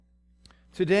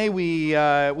Today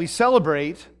we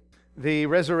celebrate the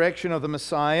resurrection of the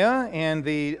Messiah, and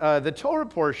the Torah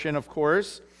portion, of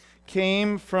course,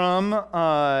 came from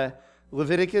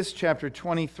Leviticus chapter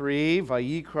 23,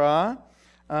 Vayikra,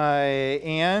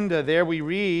 and there we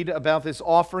read about this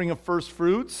offering of first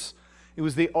fruits. It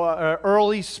was the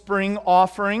early spring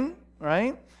offering,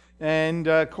 right? And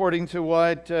according to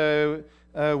what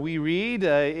we read,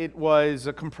 it was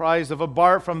comprised of a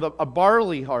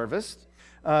barley harvest.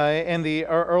 And the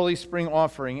early spring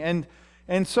offering.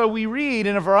 And so we read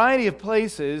in a variety of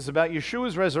places about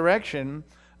Yeshua's resurrection,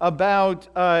 about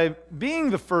being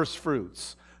the first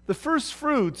fruits. The first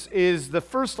fruits is the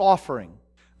first offering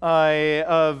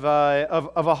of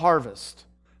a harvest.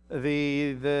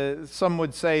 Some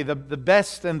would say the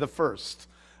best and the first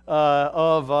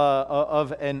of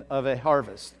a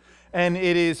harvest. And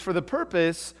it is for the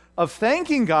purpose of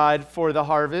thanking God for the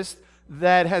harvest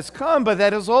that has come, but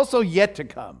that is also yet to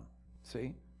come.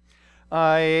 See?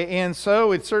 And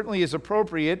so it certainly is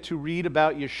appropriate to read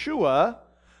about Yeshua,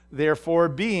 therefore,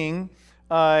 being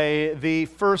the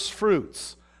first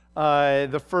fruits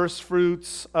of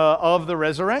the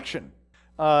resurrection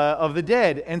of the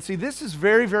dead. And see, this is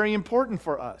very, very important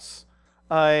for us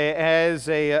as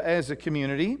a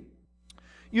community.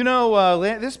 You know,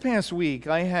 this past week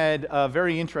I had a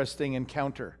very interesting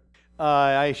encounter.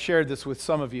 I shared this with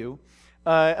some of you.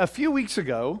 A few weeks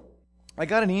ago, I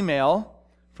got an email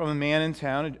from a man in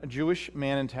town, a Jewish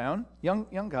man in town,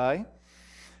 young guy,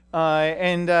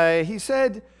 and he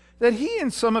said that he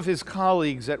and some of his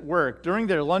colleagues at work, during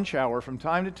their lunch hour from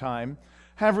time to time,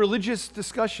 have religious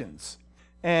discussions.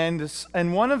 And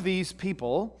one of these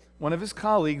people, one of his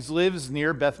colleagues, lives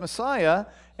near Beth Messiah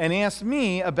and asked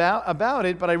me about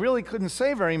it, but I really couldn't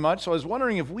say very much, so I was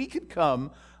wondering if we could come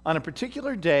on a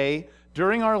particular day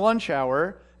during our lunch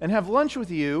hour and have lunch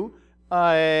with you,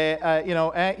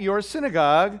 at your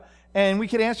synagogue, and we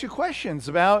could ask you questions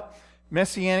about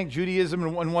Messianic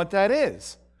Judaism and what that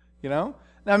is. You know,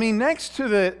 I mean, next to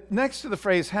the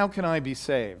phrase "How can I be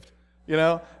saved?" You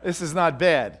know, this is not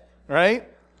bad, right?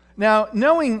 Now,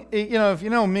 knowing, if you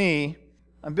know me,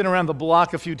 I've been around the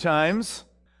block a few times.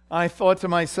 I thought to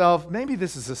myself, maybe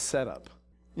this is a setup.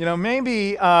 You know,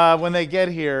 maybe when they get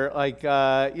here,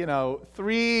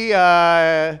 three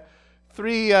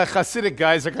Hasidic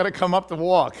guys are going to come up to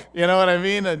walk, you know what I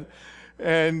mean,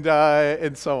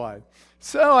 and so on.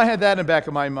 So I had that in the back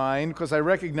of my mind because I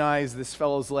recognized this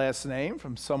fellow's last name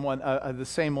from someone, the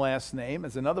same last name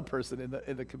as another person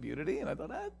in the community, and I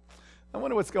thought, I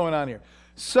wonder what's going on here.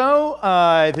 So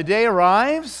the day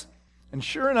arrives, and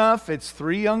sure enough, it's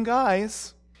three young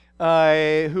guys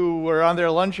who were on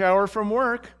their lunch hour from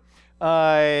work.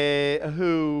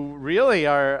 Who really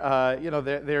are,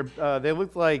 they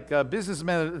look like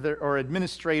businessmen or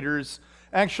administrators.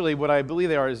 Actually, what I believe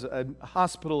they are is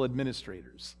hospital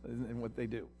administrators in what they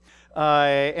do.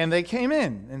 And they came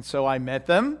in, and so I met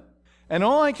them. And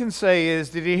all I can say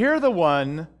is, did you hear the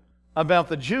one about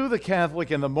the Jew, the Catholic,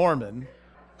 and the Mormon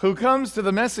who comes to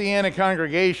the Messianic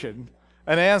congregation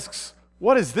and asks,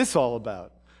 what is this all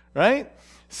about? Right?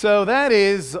 So that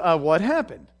is what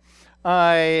happened.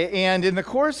 And in the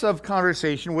course of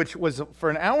conversation, which was for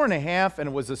an hour and a half, and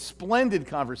it was a splendid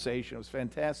conversation, it was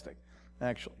fantastic,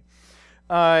 actually.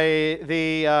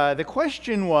 The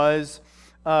question was,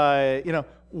 why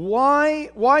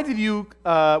do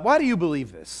you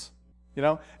believe this? You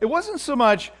know, it wasn't so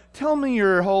much tell me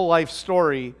your whole life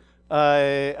story,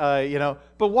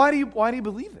 but why do you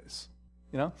believe this?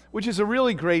 You know, which is a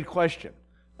really great question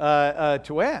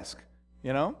to ask.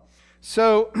 You know.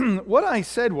 So what I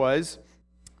said was,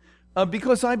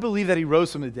 because I believe that he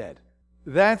rose from the dead.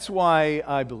 That's why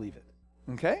I believe it.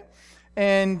 Okay?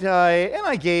 And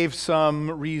I gave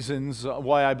some reasons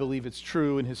why I believe it's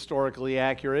true and historically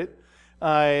accurate,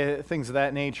 things of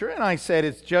that nature. And I said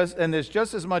there's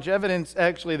just as much evidence,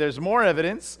 actually there's more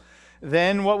evidence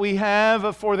than what we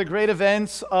have for the great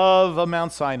events of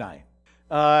Mount Sinai.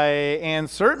 And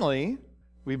certainly,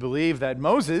 we believe that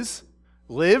Moses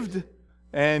lived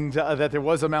and that there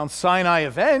was a Mount Sinai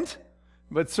event,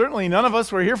 but certainly none of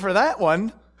us were here for that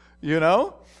one, you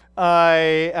know.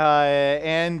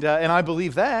 And I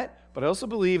believe that, but I also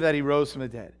believe that he rose from the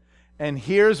dead. And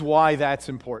here's why that's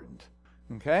important,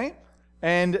 okay?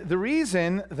 And the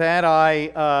reason that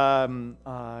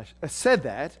I said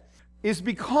that is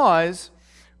because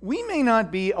we may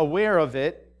not be aware of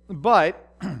it,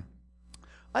 but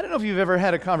I don't know if you've ever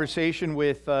had a conversation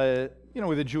with a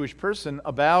Jewish person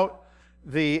about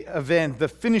the event, the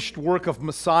finished work of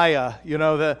Messiah,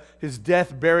 his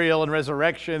death, burial, and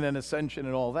resurrection, and ascension,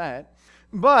 and all that.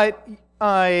 But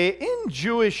in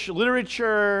Jewish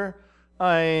literature,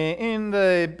 in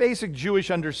the basic Jewish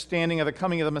understanding of the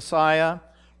coming of the Messiah,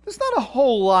 there's not a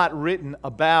whole lot written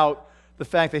about the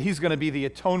fact that he's going to be the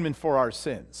atonement for our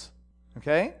sins.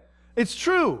 Okay? It's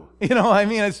true.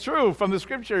 It's true from the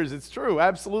scriptures. It's true.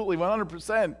 Absolutely,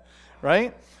 100%.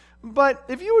 Right? But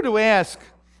if you were to ask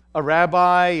a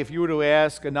rabbi, if you were to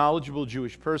ask a knowledgeable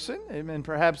Jewish person, and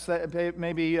perhaps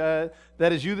maybe that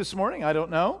is you this morning, I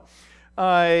don't know.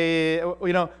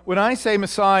 When I say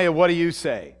Messiah, what do you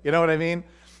say? You know what I mean?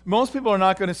 Most people are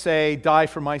not going to say, die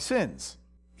for my sins.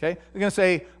 Okay? They're going to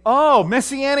say, oh,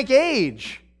 Messianic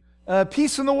age,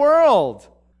 peace in the world,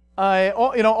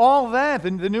 all that,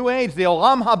 the new age, the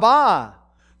Olam Haba,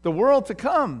 the world to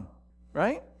come,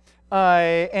 right?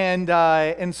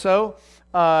 So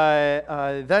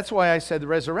that's why I said the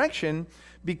resurrection,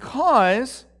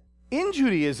 because in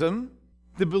Judaism,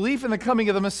 the belief in the coming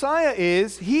of the Messiah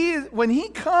is when he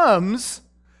comes,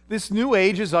 this new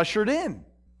age is ushered in.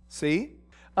 See?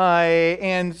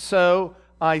 And so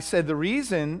I said the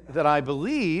reason that I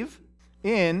believe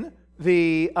in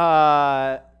the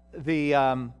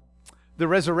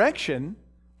resurrection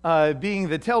being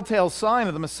the telltale sign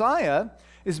of the Messiah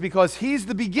is because he's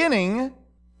the beginning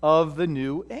of the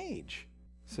new age.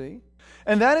 See?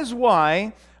 And that is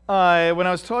why when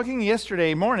I was talking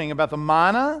yesterday morning about the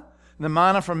manna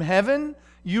from heaven,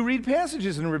 you read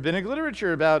passages in rabbinic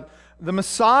literature about the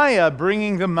Messiah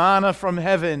bringing the manna from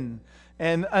heaven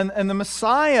and the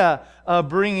Messiah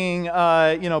bringing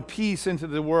peace into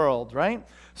the world, right?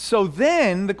 So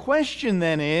then the question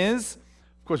then is,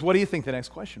 of course, what do you think the next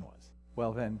question was?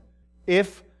 Well then,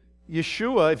 if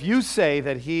Yeshua, if you say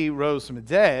that he rose from the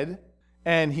dead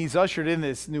and he's ushered in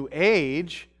this new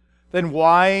age, then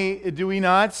why do we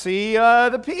not see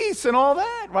the peace and all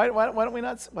that, right? Why do we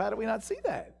not see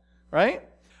that, right?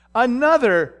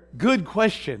 Another good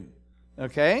question,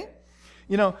 okay?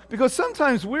 Because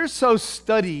sometimes we're so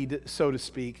studied, so to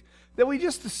speak, that we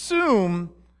just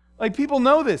assume, like, people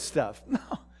know this stuff.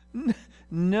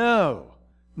 No,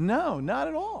 not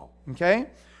at all, okay?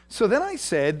 So then I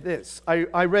said this.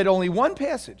 I read only one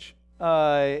passage in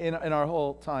our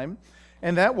whole time,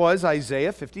 and that was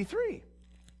Isaiah 53.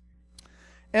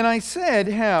 And I said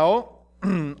how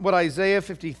what Isaiah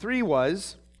 53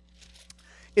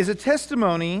 is a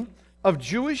testimony of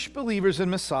Jewish believers in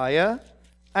Messiah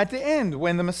at the end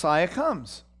when the Messiah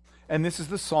comes. And this is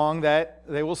the song that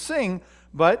they will sing,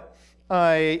 but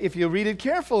if you read it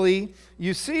carefully,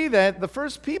 you see that the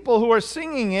first people who are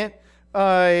singing it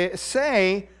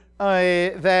say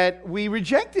that we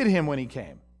rejected him when he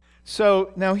came.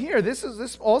 So now here, this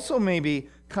also may be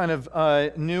kind of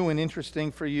new and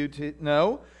interesting for you to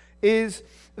know, is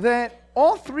that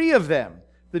all three of them,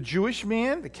 the Jewish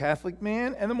man, the Catholic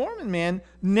man, and the Mormon man,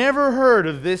 never heard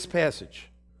of this passage.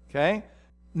 Okay?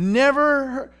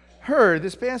 Never heard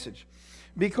this passage.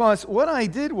 Because what I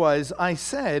did was I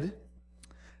said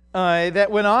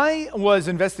that when I was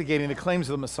investigating the claims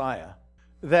of the Messiah,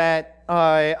 that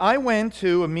I went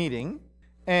to a meeting,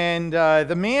 and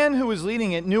the man who was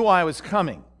leading it knew I was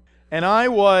coming. And I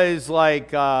was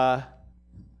like,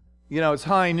 it's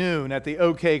high noon at the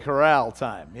OK Corral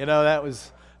time. That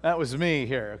was me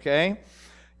here, okay?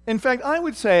 In fact, I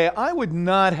would say I would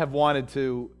not have wanted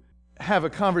to have a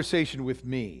conversation with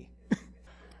me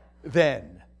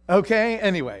then, okay?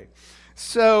 Anyway,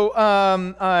 so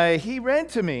he read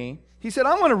to me. He said,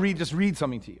 I want to just read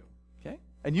something to you, okay?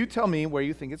 And you tell me where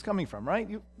you think it's coming from,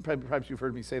 right? Perhaps you've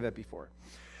heard me say that before.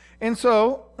 And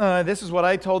so this is what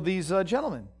I told these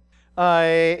gentlemen.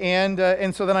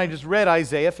 And so then I just read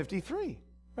Isaiah 53,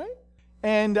 right?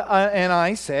 And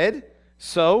I said,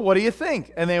 so what do you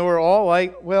think? And they were all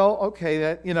like, well,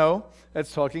 okay,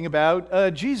 that's talking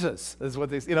about Jesus. That's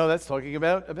what that's talking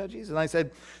about Jesus. And I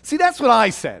said, see, that's what I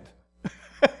said,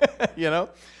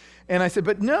 And I said,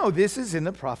 but no, this is in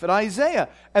the prophet Isaiah.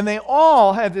 And they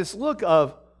all had this look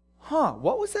of,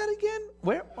 what was that again?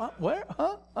 Where?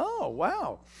 Huh? Oh,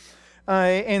 wow.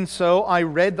 And so I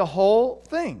read the whole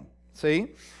thing, see?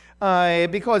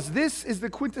 Because this is the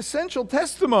quintessential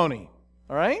testimony,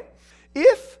 all right?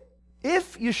 If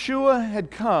Yeshua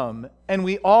had come and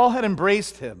we all had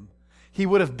embraced him, he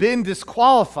would have been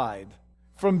disqualified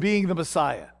from being the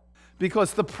Messiah.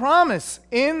 Because the promise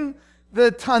in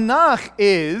the Tanakh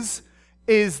is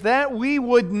that we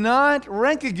would not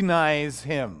recognize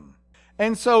him.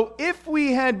 And so if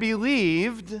we had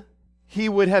believed, he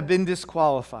would have been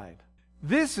disqualified.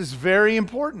 This is very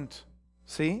important,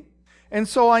 see? And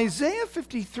so Isaiah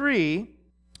 53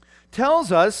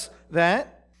 tells us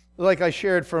that, like I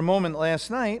shared for a moment last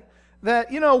night,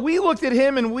 that, we looked at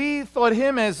him and we thought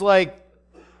him as like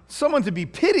someone to be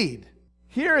pitied,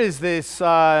 here is this,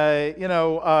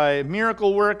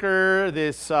 miracle worker,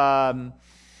 this, a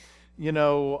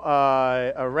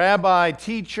rabbi,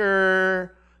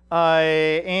 teacher,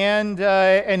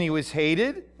 and he was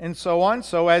hated, and so on.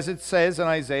 So as it says in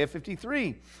Isaiah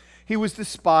 53, he was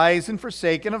despised and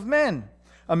forsaken of men,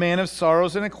 a man of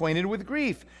sorrows and acquainted with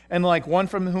grief. And like one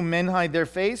from whom men hide their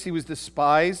face, he was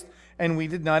despised, and we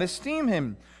did not esteem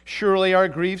him. Surely our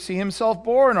griefs he himself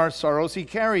bore, and our sorrows he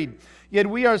carried. Yet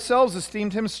we ourselves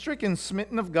esteemed him stricken,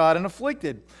 smitten of God, and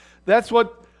afflicted. That's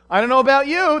what, I don't know about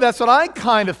you, that's what I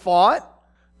kind of thought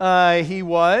he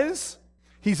was.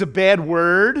 He's a bad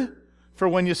word for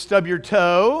when you stub your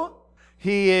toe.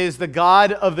 He is the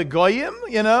God of the Goyim,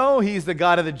 He's the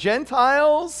God of the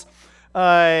Gentiles.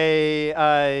 He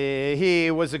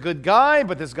was a good guy,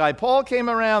 but this guy Paul came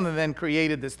around and then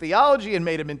created this theology and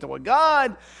made him into a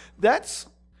god. That's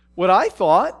what I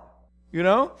thought,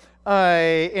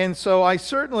 and so I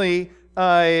certainly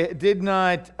did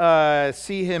not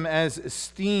see him as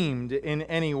esteemed in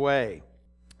any way.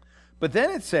 But then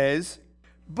it says,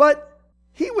 but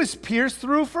he was pierced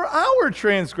through for our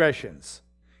transgressions.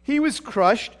 He was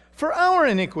crushed for our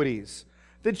iniquities.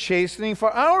 The chastening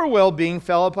for our well-being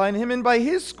fell upon him, and by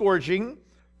his scourging,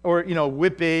 or,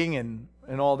 whipping and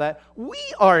all that, we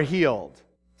are healed.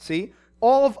 See?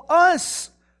 All of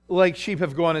us, like sheep,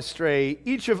 have gone astray.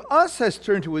 Each of us has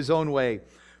turned to his own way.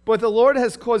 But the Lord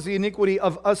has caused the iniquity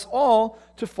of us all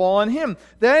to fall on him.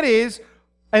 That is,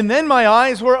 and then my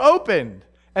eyes were opened,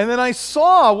 and then I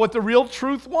saw what the real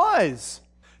truth was.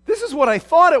 This is what I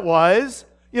thought it was,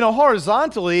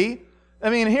 horizontally. I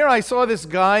mean, here I saw this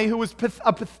guy who was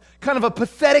kind of a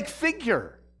pathetic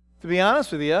figure, to be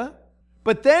honest with you.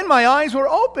 But then my eyes were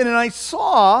open and I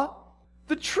saw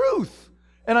the truth.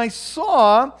 And I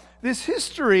saw this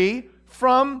history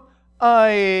from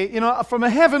a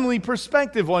heavenly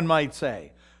perspective, one might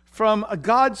say, from a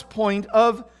God's point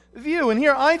of view. And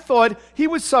here I thought he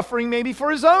was suffering maybe for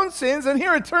his own sins, and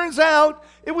here it turns out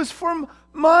it was for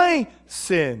my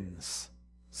sins.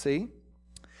 See?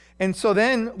 And so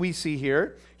then we see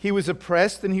here, he was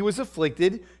oppressed and he was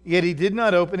afflicted, yet he did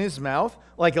not open his mouth,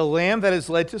 like a lamb that is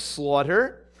led to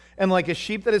slaughter, and like a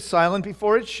sheep that is silent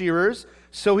before its shearers,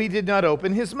 so he did not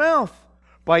open his mouth.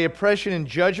 By oppression and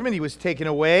judgment he was taken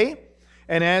away.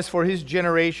 And as for his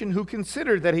generation, who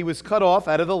considered that he was cut off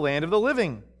out of the land of the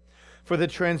living? For the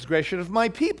transgression of my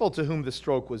people to whom the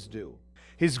stroke was due.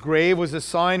 His grave was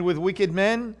assigned with wicked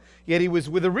men, yet he was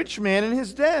with a rich man in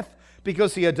his death,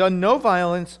 because he had done no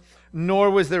violence,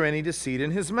 nor was there any deceit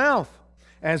in his mouth,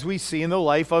 as we see in the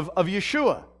life of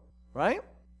Yeshua, right?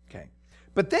 Okay.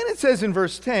 But then it says in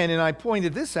verse 10, and I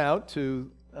pointed this out to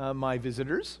my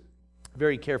visitors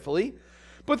very carefully,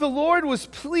 but the Lord was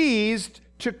pleased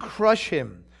to crush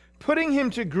him, putting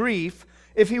him to grief,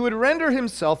 if he would render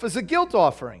himself as a guilt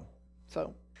offering.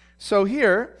 So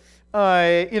here,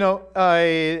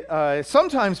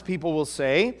 sometimes people will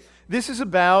say, this is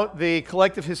about the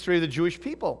collective history of the Jewish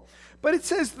people. But it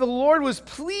says the Lord was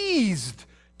pleased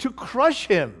to crush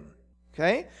him.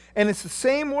 Okay? And it's the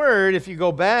same word if you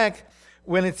go back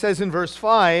when it says in verse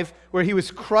 5, where he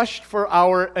was crushed for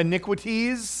our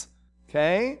iniquities.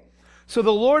 Okay? So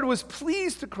the Lord was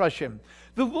pleased to crush him.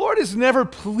 The Lord is never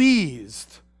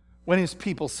pleased when his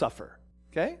people suffer.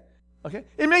 Okay? Okay?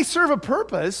 It may serve a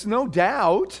purpose, no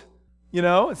doubt.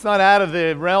 It's not out of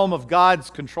the realm of God's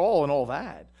control and all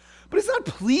that. But he's not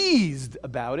pleased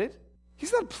about it.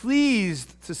 He's not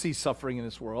pleased to see suffering in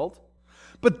this world.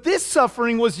 But this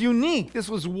suffering was unique. This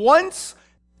was once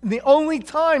the only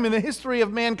time in the history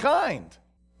of mankind.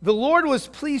 The Lord was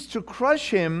pleased to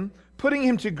crush him, putting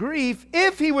him to grief,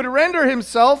 if he would render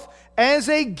himself as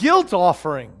a guilt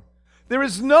offering. There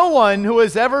is no one who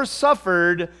has ever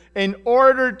suffered in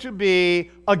order to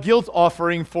be a guilt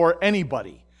offering for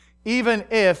anybody, even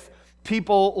if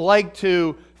people like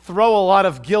to throw a lot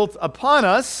of guilt upon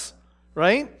us,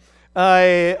 right?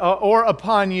 Or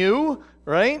upon you,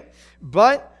 right?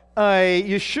 But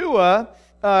Yeshua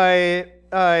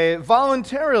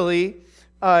voluntarily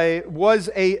was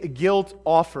a guilt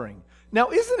offering.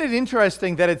 Now, isn't it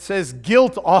interesting that it says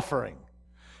guilt offering?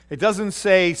 It doesn't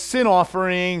say sin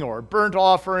offering or burnt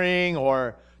offering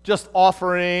or just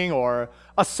offering or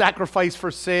a sacrifice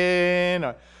for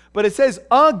sin. But it says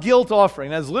a guilt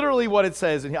offering. That's literally what it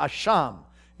says. And Asham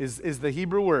is the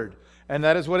Hebrew word. And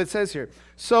that is what it says here.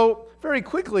 So, very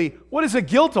quickly, what is a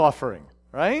guilt offering,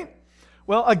 right?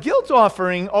 Well, a guilt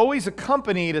offering always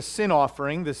accompanied a sin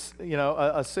offering,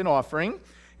 a sin offering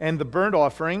and the burnt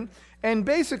offering. And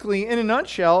basically, in a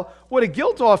nutshell, what a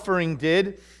guilt offering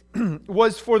did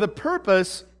was for the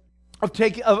purpose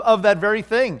of that very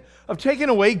thing, of taking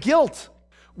away guilt.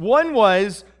 One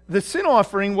was the sin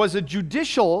offering was a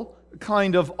judicial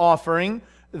kind of offering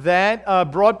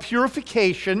that brought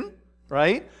purification,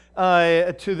 right,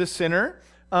 to the sinner.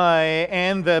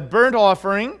 And the burnt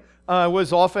offering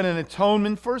was often an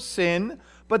atonement for sin.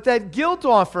 But that guilt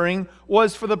offering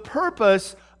was for the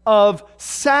purpose of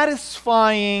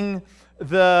satisfying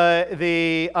what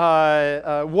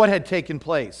had taken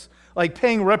place, like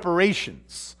paying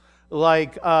reparations,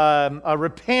 like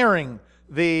repairing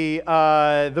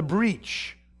the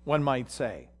breach, one might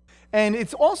say. And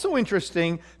it's also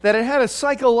interesting that it had a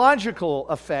psychological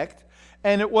effect,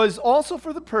 and it was also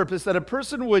for the purpose that a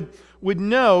person would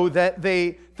know that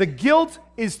the guilt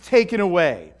is taken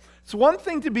away. It's one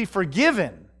thing to be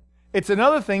forgiven. It's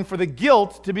another thing for the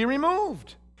guilt to be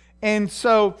removed. And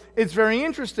so it's very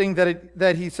interesting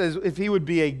that he says if he would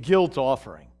be a guilt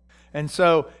offering. And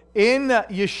so in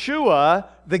Yeshua,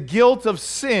 the guilt of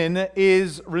sin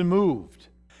is removed.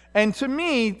 And to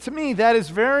me, that is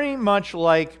very much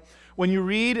like when you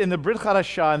read in the Brit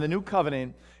Hadashah, in the New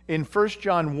Covenant, in 1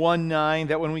 John 1:9,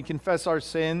 that when we confess our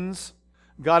sins,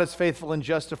 God is faithful and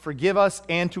just to forgive us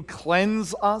and to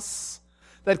cleanse us.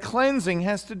 That cleansing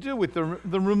has to do with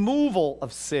the removal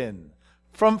of sin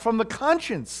from the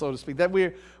conscience, so to speak. That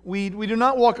we do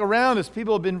not walk around as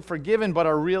people have been forgiven but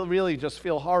are really just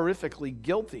feel horrifically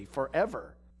guilty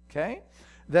forever. Okay?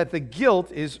 That the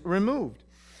guilt is removed.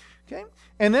 Okay?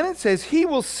 And then it says, he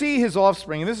will see his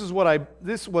offspring. And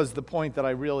this was the point that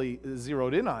I really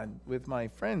zeroed in on with my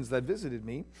friends that visited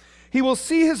me. He will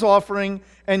see his offering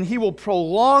and he will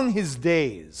prolong his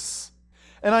days.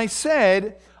 And I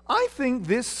said, I think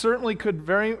this certainly could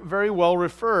very, very well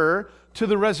refer to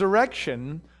the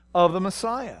resurrection of the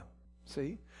Messiah.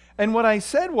 See? And what I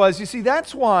said was, you see,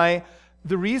 that's why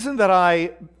the reason that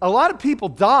a lot of people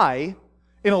die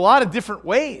in a lot of different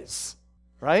ways,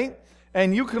 right?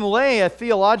 And you can lay a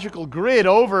theological grid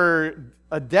over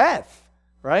a death,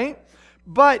 right?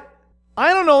 But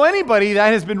I don't know anybody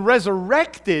that has been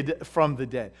resurrected from the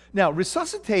dead. Now,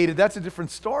 resuscitated, that's a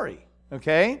different story,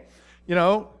 okay?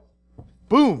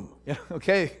 Boom,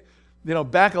 okay?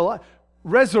 Back alive.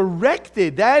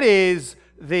 Resurrected, that is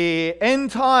the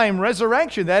end time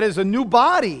resurrection. That is a new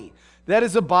body. That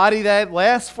is a body that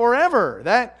lasts forever.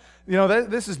 That's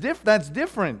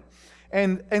different.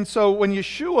 And so when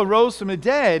Yeshua rose from the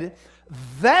dead,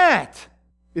 that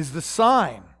is the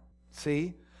sign,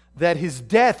 see, that his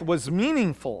death was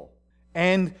meaningful.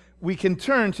 And we can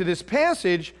turn to this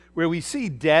passage where we see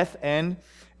death and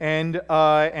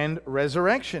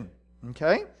resurrection.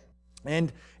 Okay?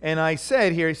 And I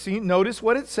said here, see, notice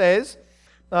what it says.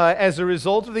 As a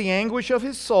result of the anguish of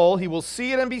his soul, he will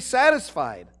see it and be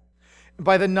satisfied.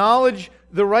 By the knowledge,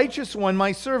 the righteous one,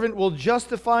 my servant, will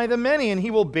justify the many, and he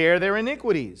will bear their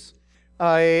iniquities.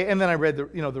 And then I read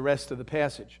the rest of the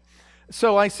passage.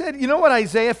 So I said, you know what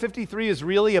Isaiah 53 is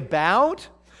really about?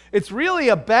 It's really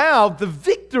about the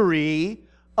victory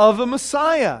of the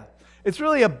Messiah. It's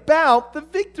really about the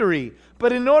victory.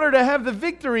 But in order to have the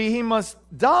victory, he must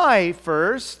die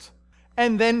first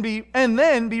and then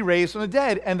be raised from the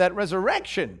dead. And that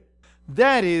resurrection,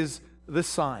 that is the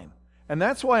sign. And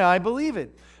that's why I believe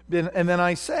it. And then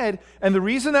I said, and the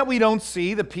reason that we don't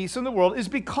see the peace in the world is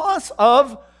because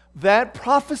of that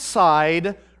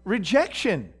prophesied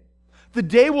rejection. The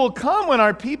day will come when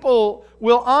our people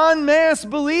will en masse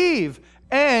believe,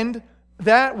 and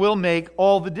that will make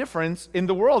all the difference in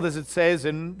the world, as it says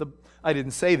in the, I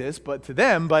didn't say this, but to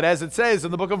them, but as it says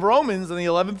in the book of Romans in the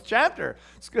 11th chapter.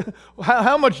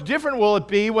 How much different will it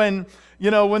be when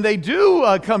they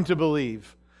do come to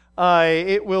believe?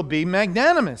 It will be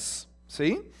magnanimous,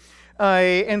 see?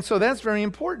 And so that's very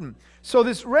important. So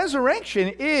this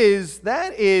resurrection is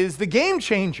the game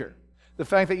changer. The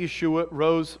fact that Yeshua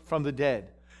rose from the dead.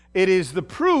 It is the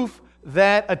proof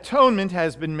that atonement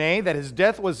has been made, that his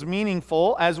death was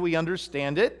meaningful as we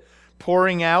understand it,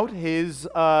 pouring out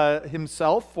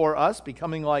himself for us,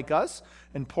 becoming like us,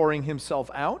 and pouring himself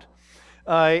out.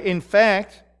 In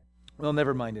fact, the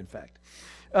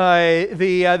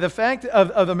fact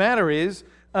of the matter is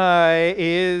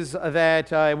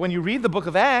that when you read the book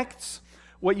of Acts,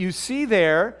 what you see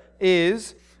there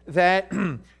is that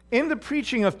in the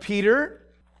preaching of Peter,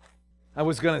 I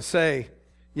was going to say,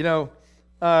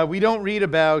 we don't read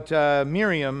about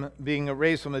Miriam being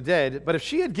raised from the dead, but if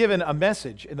she had given a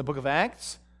message in the book of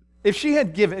Acts, if she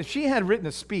had written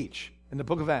a speech in the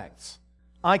book of Acts,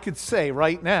 I could say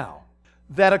right now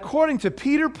that according to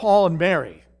Peter, Paul, and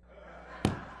Mary,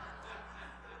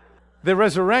 the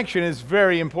resurrection is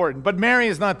very important. But Mary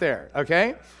is not there,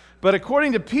 okay? But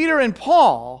according to Peter and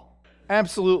Paul,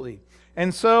 absolutely.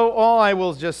 And so all I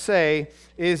will just say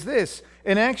is this.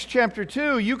 In Acts chapter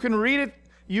 2, you can read it.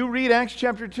 you read Acts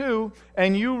chapter 2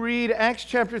 and you read Acts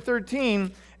chapter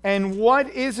 13, and what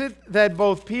is it that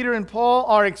both Peter and Paul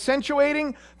are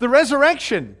accentuating? The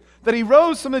resurrection, that he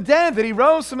rose from the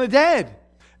dead,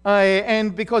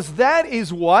 and because that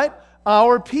is what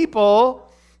our people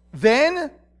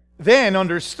then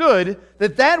understood,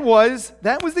 that was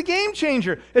the game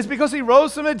changer. It's because he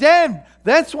rose from the dead.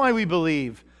 That's why we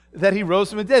believe that he rose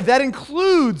from the dead. That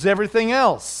includes everything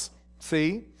else.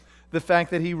 See? The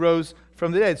fact that he rose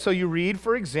from the dead. So you read,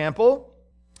 for example,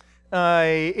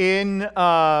 in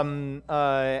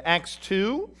Acts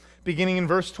 2, beginning in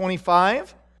verse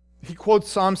 25, he quotes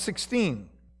Psalm 16.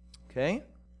 Okay?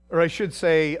 Or I should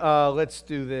say, let's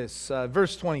do this.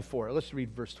 Verse 24. Let's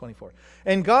read verse 24.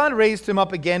 And God raised him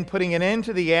up again, putting an end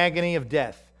to the agony of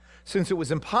death, since it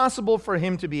was impossible for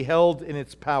him to be held in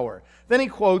its power. Then he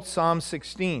quotes Psalm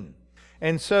 16.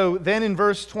 And so then in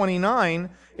verse 29,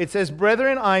 it says,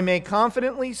 Brethren, I may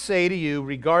confidently say to you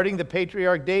regarding the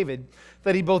patriarch David,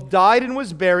 that he both died and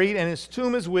was buried, and his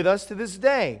tomb is with us to this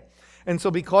day. And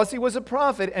so because he was a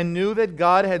prophet and knew that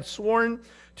God had sworn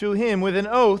to him with an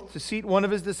oath to seat one of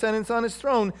his descendants on his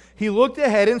throne, he looked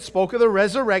ahead and spoke of the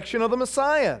resurrection of the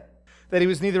Messiah, that he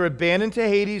was neither abandoned to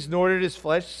Hades, nor did his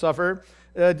flesh suffer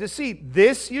deceit.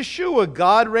 This Yeshua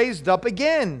God raised up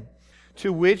again,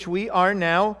 to which we are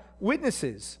now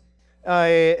witnesses.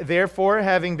 Therefore,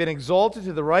 having been exalted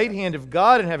to the right hand of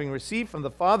God, and having received from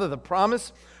the Father the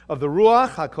promise of the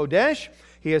Ruach HaKodesh,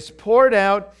 he has poured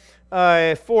out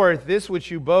forth this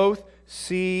which you both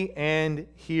see and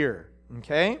hear.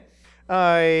 Okay?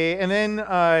 And then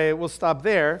we'll stop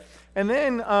there. And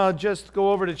then just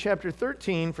go over to chapter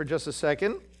 13 for just a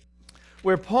second,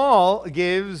 where Paul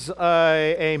gives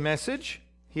a message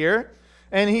here.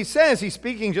 And he says, he's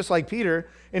speaking just like Peter.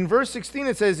 In verse 16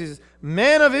 it says, he's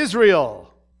men of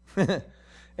Israel,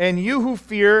 and you who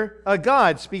fear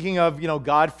God. Speaking of,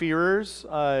 God-fearers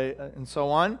and so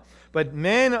on. But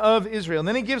men of Israel. And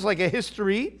then he gives like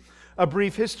a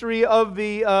brief history of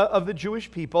the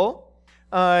Jewish people.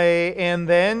 And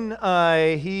then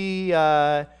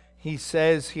he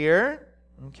says here,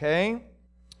 okay,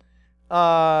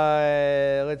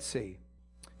 let's see.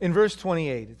 In verse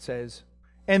 28 it says,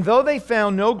 And though they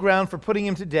found no ground for putting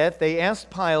him to death, they asked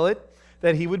Pilate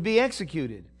that he would be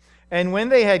executed. And when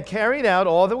they had carried out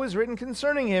all that was written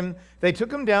concerning him, they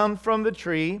took him down from the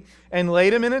tree and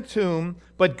laid him in a tomb,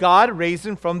 but God raised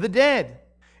him from the dead.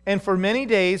 And for many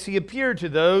days he appeared to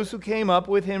those who came up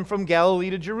with him from Galilee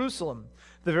to Jerusalem,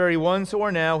 the very ones who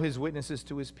are now his witnesses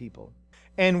to his people.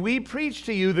 And we preach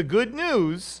to you the good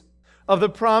news of the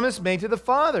promise made to the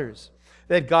fathers,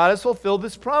 that God has fulfilled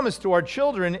this promise to our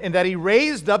children, and that he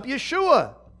raised up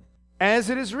Yeshua, as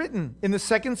it is written in the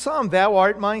second Psalm, Thou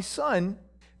art my son,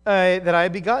 that I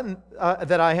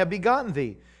have begotten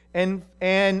thee. And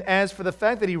as for the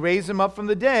fact that he raised him up from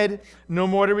the dead, no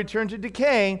more to return to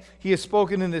decay, he has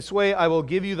spoken in this way, I will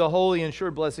give you the holy and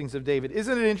sure blessings of David.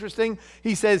 Isn't it interesting?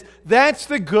 He says, that's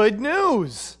the good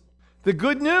news. The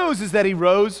good news is that he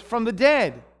rose from the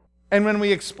dead. And when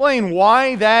we explain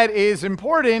why that is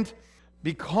important,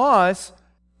 because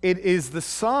it is the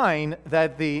sign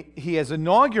that he has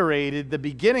inaugurated the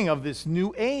beginning of this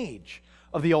new age,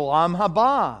 of the Olam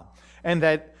Haba, and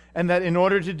that in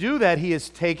order to do that, he has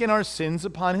taken our sins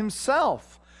upon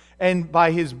himself. And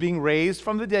by his being raised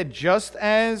from the dead, just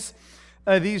as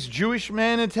these Jewish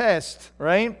men attest,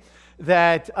 right,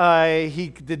 that he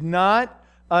did not,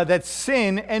 that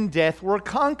sin and death were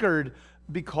conquered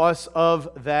because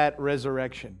of that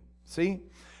resurrection. See?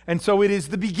 And so it is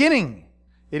the beginning.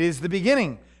 It is the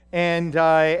beginning. And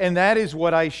that is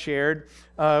what I shared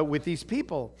with these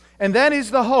people. And that is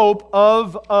the hope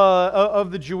of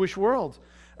the Jewish world.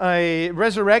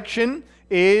 Resurrection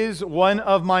is one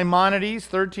of Maimonides'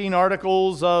 13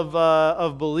 articles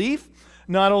of belief.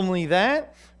 Not only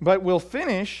that, but we'll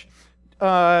finish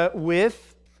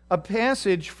with a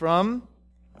passage from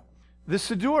the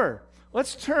Siddur.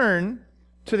 Let's turn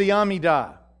to the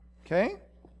Amidah. Okay?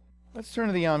 Let's turn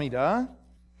to the Amidah.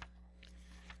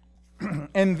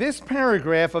 And this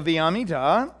paragraph of the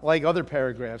Amidah, like other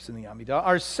paragraphs in the Amidah,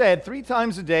 are said 3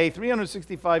 times a day,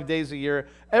 365 days a year,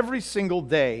 every single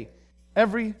day.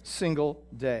 Every single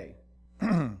day.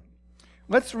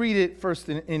 Let's read it first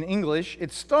in English.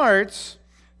 It starts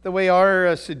the way our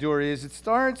Siddur is. It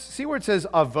starts, see where it says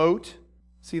Avot?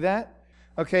 See that?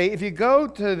 Okay, if you go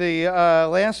to the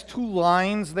last 2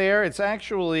 lines there, it's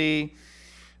actually,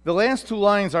 the last 2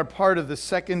 lines are part of the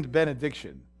second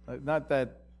benediction. Not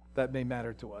that may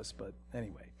matter to us, but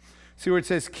anyway. See where it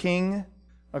says King?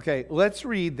 Okay, let's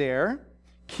read there.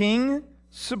 King,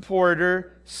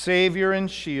 supporter, Savior,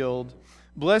 and shield,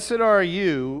 Blessed are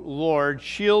you, Lord,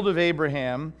 shield of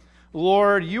Abraham.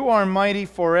 Lord, you are mighty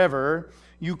forever.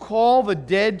 You call the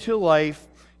dead to life.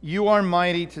 You are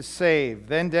mighty to save.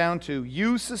 Then down to,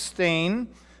 you sustain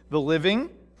the living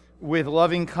with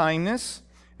loving kindness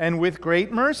and with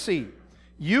great mercy.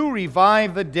 You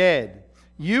revive the dead.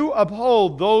 You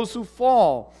uphold those who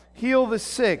fall, heal the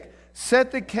sick,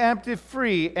 set the captive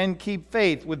free, and keep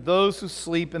faith with those who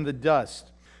sleep in the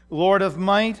dust. Lord of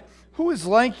might, who is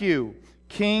like you?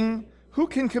 King, who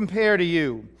can compare to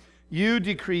you? You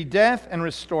decree death and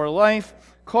restore life,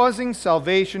 causing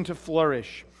salvation to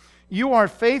flourish. You are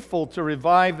faithful to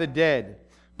revive the dead.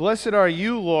 Blessed are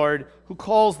you, Lord, who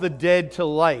calls the dead to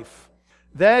life.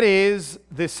 That is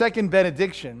the second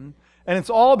benediction, and it's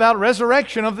all about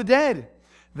resurrection of the dead.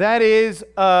 That is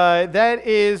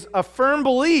a firm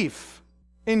belief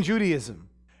in Judaism.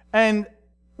 And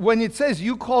when it says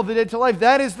you call the dead to life,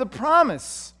 that is the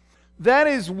promise. That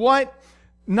is what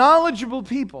knowledgeable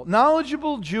people,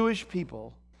 knowledgeable Jewish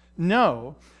people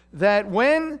know, that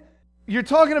when you're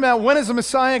talking about when is the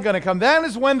Messiah going to come, that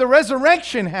is when the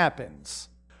resurrection happens.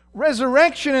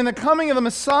 Resurrection and the coming of the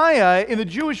Messiah in the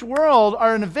Jewish world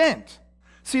are an event.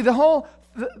 See, the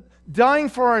dying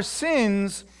for our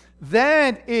sins,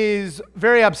 that is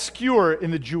very obscure in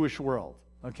the Jewish world,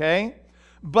 okay?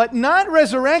 But not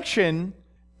resurrection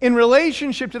in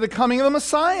relationship to the coming of the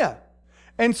Messiah.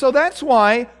 And so that's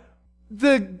why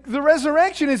the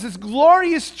resurrection is this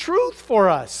glorious truth for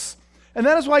us. And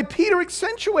that is why Peter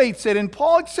accentuates it and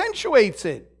Paul accentuates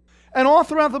it. And all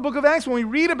throughout the book of Acts, when we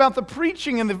read about the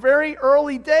preaching in the very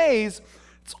early days,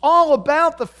 it's all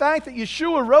about the fact that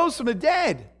Yeshua rose from the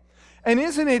dead. And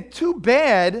isn't it too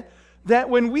bad that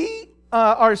when we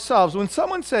ourselves, when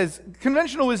someone says,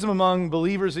 conventional wisdom among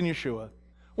believers in Yeshua,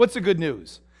 what's the good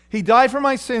news? He died for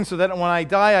my sins so that when I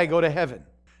die, I go to heaven.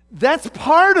 That's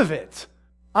part of it.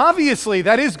 Obviously,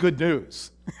 that is good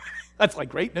news. That's like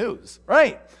great news,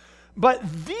 right? But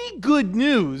the good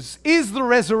news is the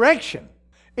resurrection,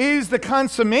 is the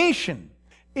consummation,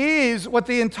 is what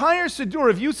the entire Siddur,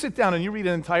 if you sit down and you read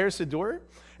an entire Siddur,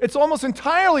 it's almost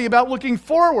entirely about looking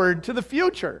forward to the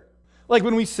future. Like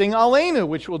when we sing Aleinu,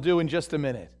 which we'll do in just a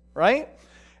minute, right?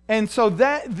 And so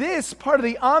that this part of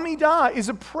the Amidah is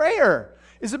a prayer,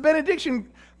 is a benediction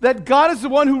that God is the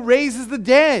one who raises the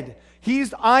dead.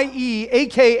 He's, i.e.,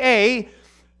 a.k.a.,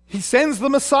 he sends the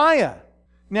Messiah.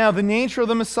 Now, the nature of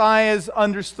the Messiah is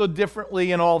understood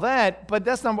differently and all that, but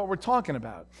that's not what we're talking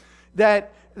about.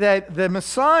 That the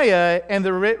Messiah and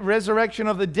the resurrection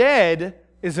of the dead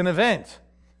is an event.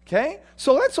 Okay?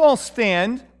 So let's all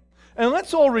stand and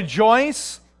let's all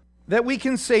rejoice that we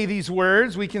can say these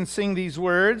words, we can sing these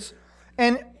words.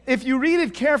 And if you read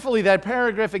it carefully, that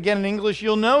paragraph again in English,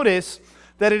 you'll notice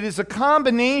that it is a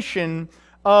combination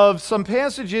of some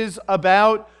passages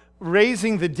about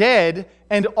raising the dead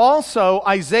and also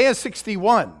Isaiah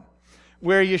 61,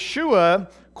 where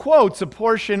Yeshua quotes a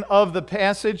portion of the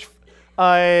passage,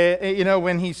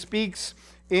 when he speaks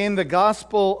in the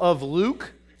Gospel of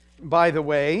Luke. By the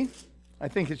way, I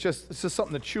think it's just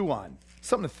something to chew on,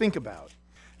 something to think about.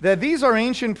 That these are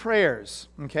ancient prayers,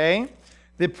 okay?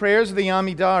 The prayers of the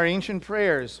Amidah are ancient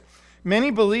prayers.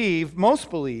 Most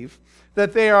believe,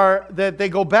 that they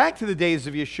go back to the days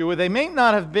of Yeshua. That might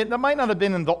not have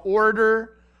been in the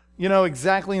order,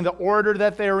 exactly in the order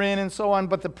that they're in and so on,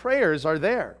 but the prayers are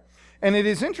there. And it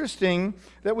is interesting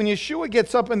that when Yeshua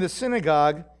gets up in the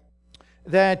synagogue,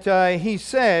 that he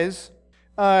says,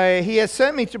 he has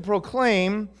sent me to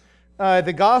proclaim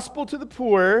the gospel to the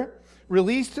poor,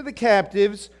 release to the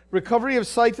captives, recovery of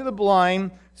sight to the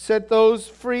blind, set those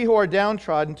free who are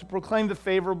downtrodden, to proclaim the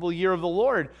favorable year of the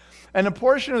Lord. And a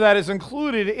portion of that is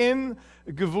included in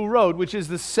Gevurot, which is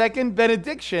the second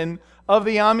benediction of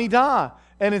the Amidah.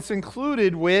 And it's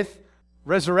included with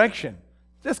resurrection.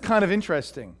 That's kind of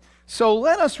interesting. So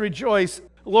let us rejoice.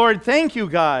 Lord, thank you,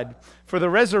 God, for the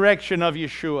resurrection of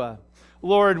Yeshua.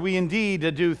 Lord, we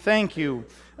indeed do thank you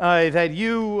that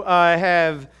you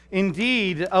have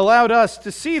indeed allowed us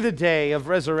to see the day of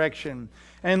resurrection.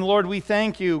 And Lord, we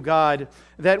thank you, God,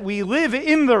 that we live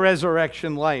in the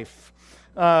resurrection life.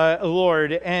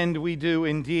 Lord, and we do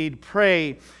indeed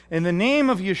pray in the name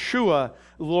of Yeshua,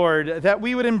 Lord, that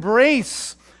we would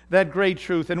embrace that great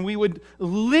truth and we would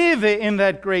live in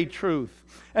that great truth.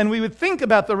 And we would think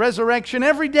about the resurrection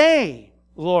every day,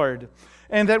 Lord,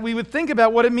 and that we would think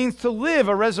about what it means to live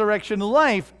a resurrection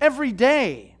life every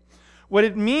day. What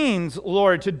it means,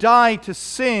 Lord, to die to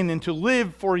sin and to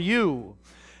live for you.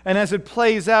 And as it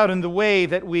plays out in the way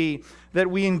that we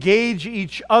engage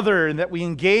each other and that we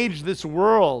engage this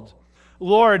world.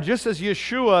 Lord, just as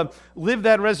Yeshua lived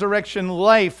that resurrection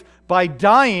life by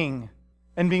dying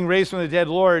and being raised from the dead,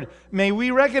 Lord, may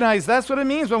we recognize that's what it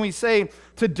means when we say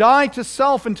to die to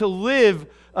self and to live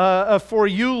for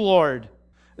you, Lord.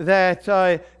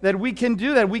 That we can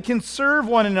do that. We can serve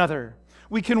one another.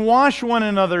 We can wash one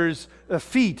another's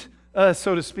feet,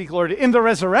 so to speak, Lord, in the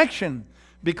resurrection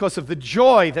because of the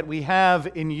joy that we have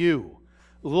in you.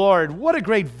 Lord, what a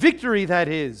great victory that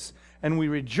is. And we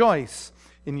rejoice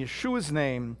in Yeshua's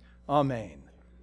name. Amen.